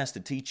 No one has to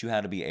teach you how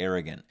to be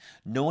arrogant.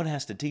 No one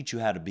has to teach you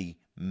how to be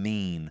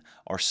mean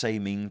or say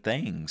mean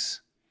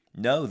things.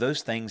 No,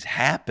 those things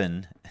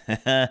happen.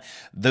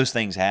 Those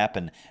things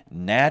happen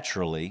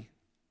naturally.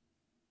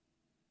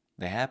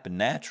 They happen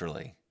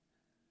naturally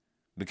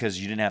because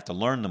you didn't have to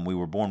learn them. We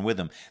were born with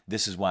them.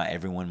 This is why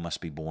everyone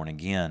must be born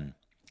again.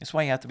 That's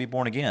why you have to be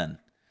born again.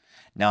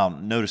 Now,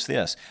 notice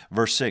this.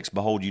 Verse 6,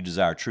 behold, you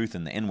desire truth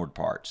in the inward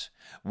parts.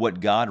 What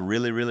God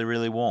really, really,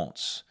 really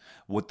wants,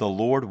 what the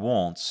Lord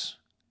wants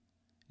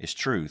is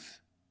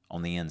truth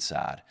on the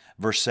inside.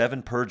 Verse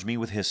 7, purge me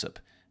with hyssop,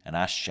 and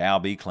I shall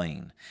be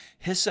clean.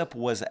 Hyssop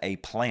was a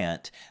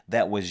plant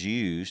that was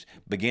used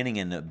beginning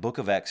in the book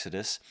of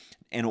Exodus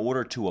in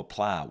order to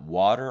apply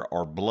water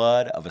or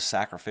blood of a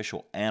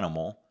sacrificial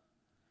animal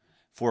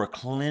for a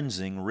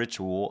cleansing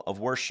ritual of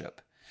worship.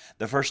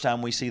 The first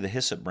time we see the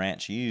hyssop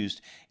branch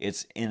used,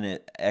 it's in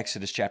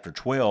Exodus chapter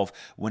 12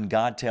 when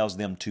God tells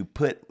them to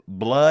put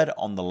blood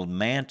on the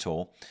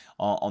mantle,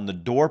 on the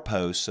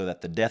doorpost so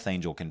that the death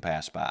angel can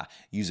pass by.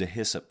 Use a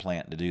hyssop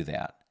plant to do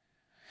that.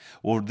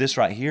 Well, this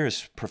right here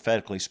is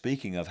prophetically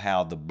speaking of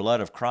how the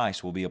blood of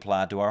Christ will be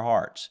applied to our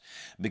hearts,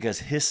 because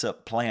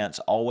hyssop plants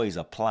always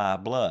apply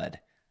blood.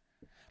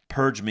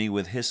 Purge me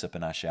with hyssop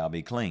and I shall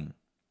be clean.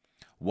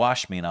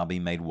 Wash me and I'll be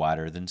made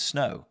whiter than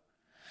snow.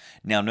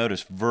 Now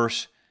notice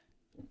verse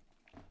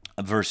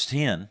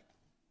 10.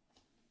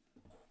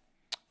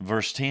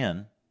 Verse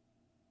 10,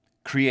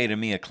 create in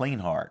me a clean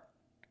heart,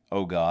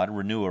 O God,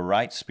 renew a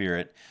right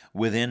spirit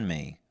within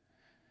me.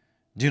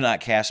 Do not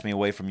cast me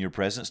away from your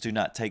presence. Do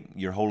not take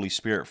your Holy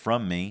Spirit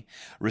from me.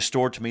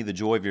 Restore to me the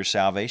joy of your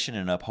salvation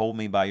and uphold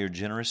me by your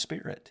generous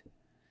spirit.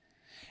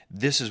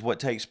 This is what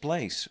takes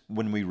place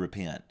when we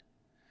repent.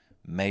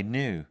 Made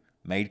new,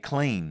 made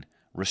clean,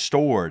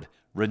 restored,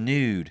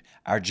 renewed.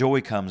 Our joy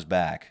comes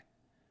back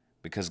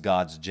because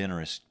God's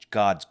generous,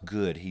 God's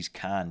good, He's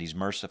kind, He's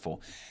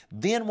merciful.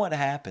 Then what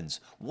happens?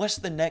 What's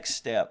the next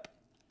step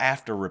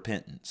after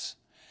repentance?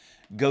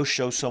 Go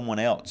show someone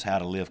else how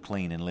to live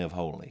clean and live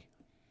holy.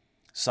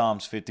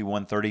 Psalms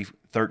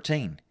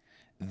 51:13.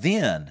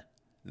 Then,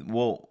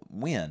 well,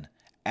 when?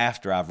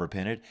 After I've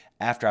repented,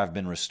 after I've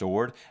been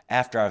restored,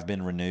 after I've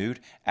been renewed,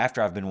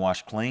 after I've been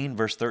washed clean.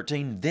 Verse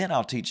 13, then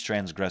I'll teach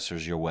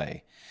transgressors your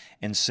way,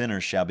 and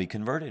sinners shall be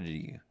converted to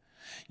you.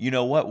 You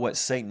know what? What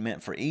Satan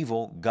meant for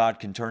evil, God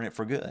can turn it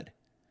for good.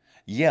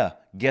 Yeah,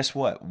 guess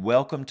what?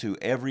 Welcome to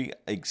every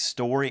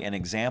story and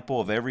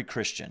example of every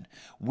Christian.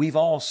 We've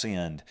all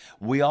sinned.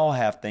 We all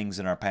have things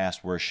in our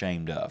past we're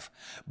ashamed of.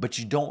 But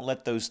you don't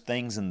let those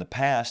things in the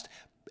past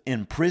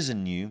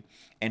imprison you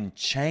and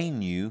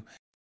chain you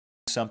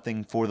to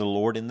something for the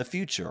Lord in the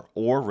future,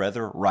 or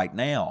rather right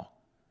now.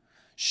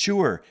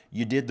 Sure,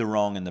 you did the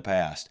wrong in the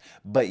past,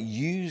 but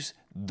use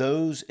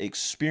those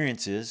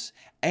experiences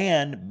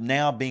and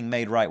now being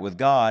made right with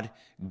God,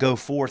 go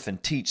forth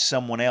and teach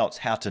someone else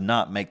how to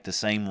not make the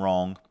same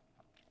wrong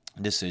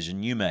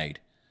decision you made.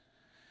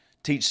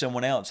 Teach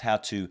someone else how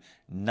to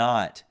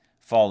not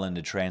fall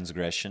into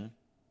transgression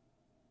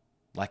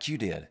like you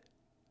did.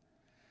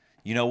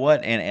 You know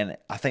what? And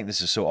I think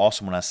this is so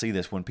awesome when I see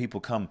this, when people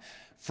come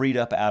freed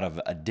up out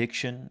of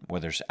addiction,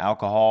 whether it's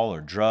alcohol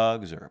or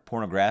drugs or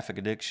pornographic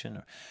addiction,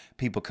 or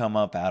people come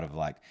up out of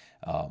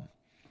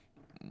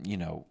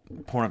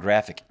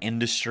pornographic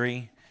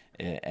industry,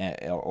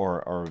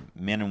 or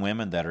men and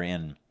women that are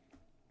in,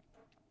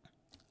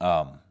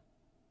 I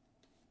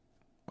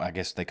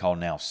guess they call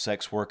now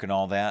sex work and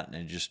all that,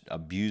 and just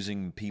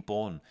abusing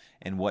people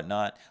and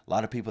whatnot. A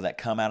lot of people that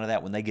come out of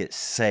that, when they get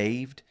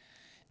saved,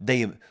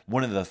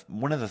 one of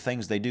the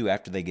things they do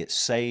after they get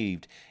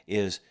saved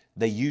is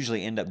they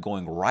usually end up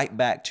going right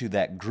back to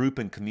that group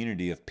and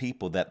community of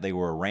people that they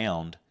were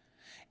around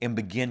and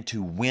begin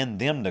to win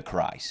them to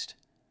Christ.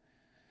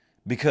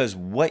 Because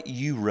what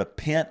you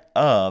repent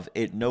of,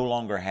 it no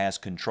longer has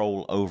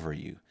control over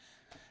you.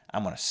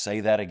 I'm going to say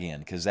that again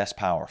because that's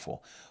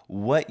powerful.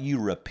 What you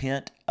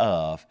repent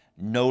of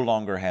no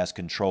longer has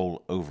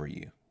control over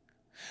you.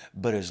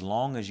 But as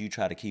long as you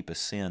try to keep a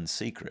sin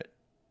secret,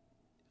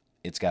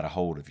 it's got a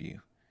hold of you.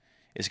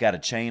 It's got a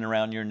chain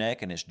around your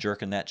neck and it's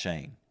jerking that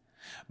chain.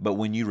 But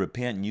when you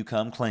repent and you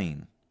come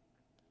clean,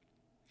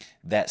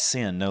 that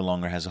sin no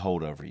longer has a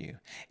hold over you.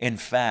 In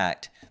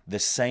fact, the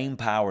same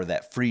power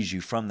that frees you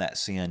from that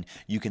sin,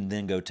 you can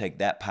then go take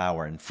that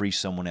power and free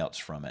someone else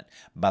from it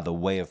by the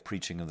way of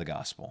preaching of the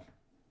gospel.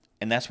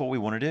 And that's what we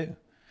want to do.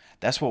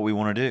 That's what we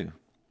want to do.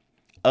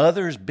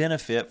 Others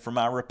benefit from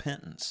our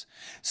repentance.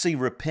 See,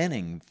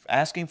 repenting,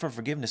 asking for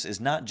forgiveness is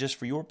not just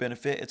for your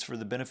benefit, it's for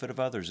the benefit of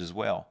others as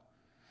well.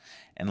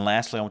 And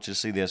lastly, I want you to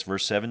see this,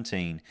 verse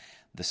 17.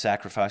 The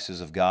sacrifices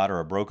of God are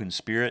a broken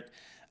spirit,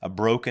 a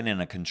broken and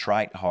a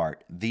contrite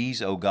heart.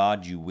 These, O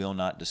God, you will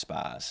not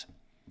despise.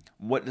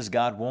 What does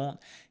God want?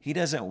 He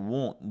doesn't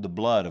want the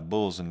blood of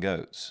bulls and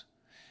goats.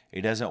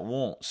 He doesn't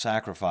want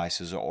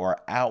sacrifices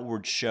or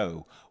outward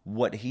show.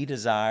 What He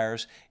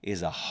desires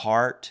is a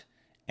heart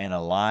and a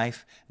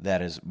life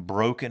that is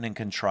broken and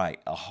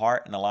contrite, a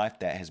heart and a life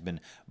that has been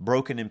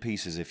broken in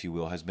pieces, if you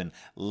will, has been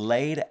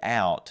laid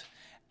out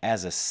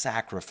as a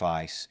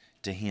sacrifice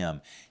to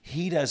Him.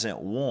 He doesn't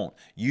want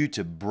you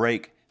to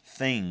break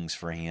things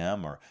for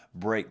Him or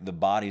break the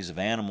bodies of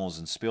animals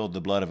and spill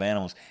the blood of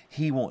animals.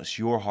 He wants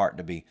your heart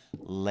to be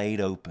laid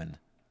open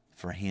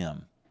for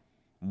Him.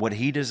 What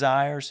He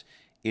desires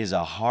is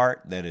a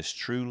heart that is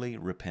truly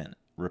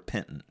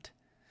repentant,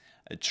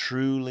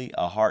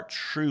 a heart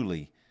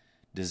truly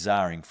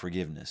desiring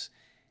forgiveness.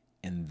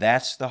 And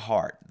that's the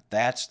heart,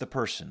 that's the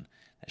person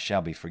that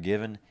shall be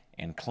forgiven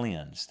and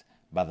cleansed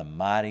by the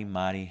mighty,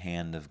 mighty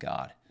hand of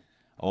God.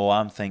 Oh,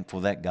 I'm thankful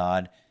that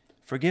God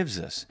forgives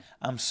us.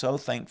 I'm so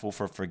thankful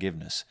for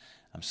forgiveness.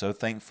 I'm so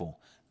thankful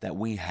that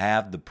we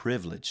have the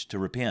privilege to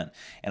repent.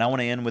 And I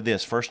want to end with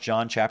this, 1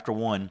 John chapter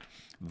 1,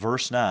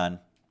 verse 9.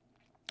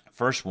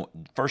 1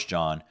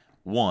 John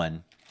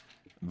 1,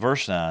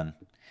 verse 9,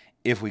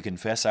 if we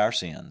confess our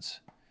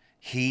sins,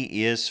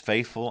 He is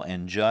faithful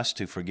and just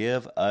to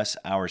forgive us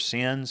our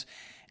sins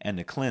and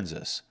to cleanse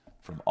us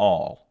from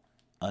all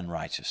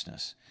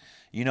unrighteousness.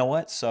 You know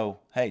what?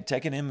 So, hey,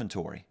 take an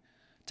inventory.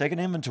 Take an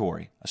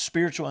inventory, a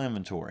spiritual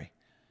inventory.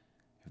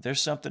 If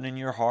there's something in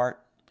your heart,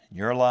 in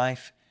your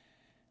life,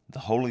 the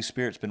Holy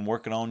Spirit's been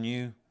working on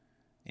you,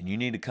 and you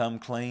need to come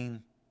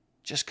clean,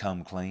 just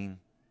come clean.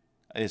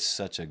 It's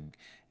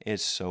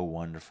so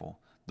wonderful.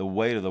 The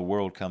weight of the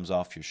world comes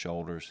off your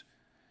shoulders.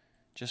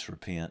 Just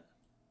repent.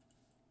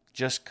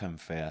 Just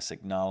confess,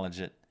 acknowledge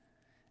it,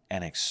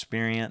 and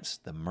experience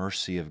the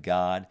mercy of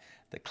God,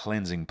 the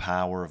cleansing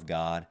power of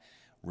God,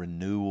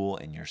 renewal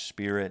in your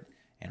spirit,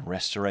 and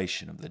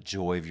restoration of the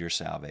joy of your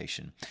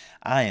salvation.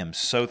 I am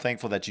so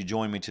thankful that you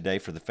joined me today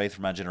for the Faith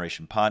for My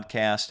Generation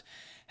podcast.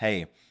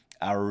 Hey,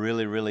 I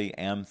really, really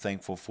am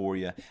thankful for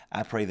you.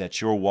 I pray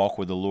that your walk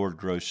with the Lord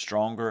grows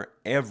stronger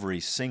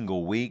every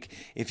single week.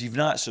 If you've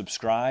not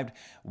subscribed,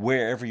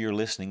 wherever you're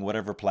listening,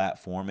 whatever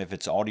platform, if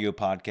it's audio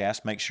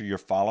podcast, make sure you're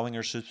following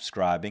or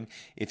subscribing.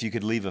 If you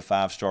could leave a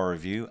 5-star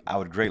review, I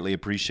would greatly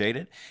appreciate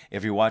it.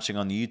 If you're watching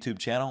on the YouTube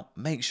channel,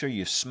 make sure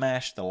you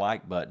smash the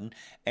like button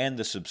and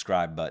the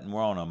subscribe button.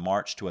 We're on a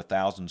march to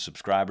 1,000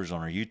 subscribers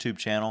on our YouTube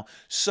channel.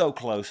 So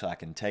close I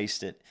can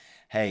taste it.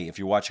 Hey, if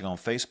you're watching on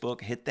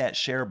Facebook, hit that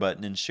share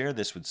button and share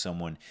this with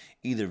someone,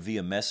 either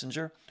via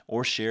Messenger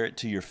or share it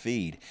to your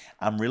feed.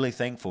 I'm really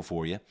thankful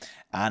for you.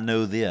 I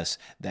know this,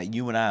 that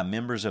you and I,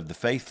 members of the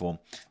faithful,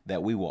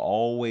 that we will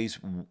always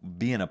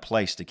be in a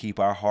place to keep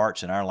our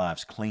hearts and our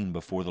lives clean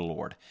before the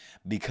Lord,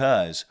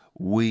 because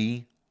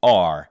we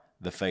are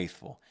the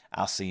faithful.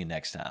 I'll see you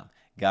next time.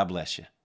 God bless you.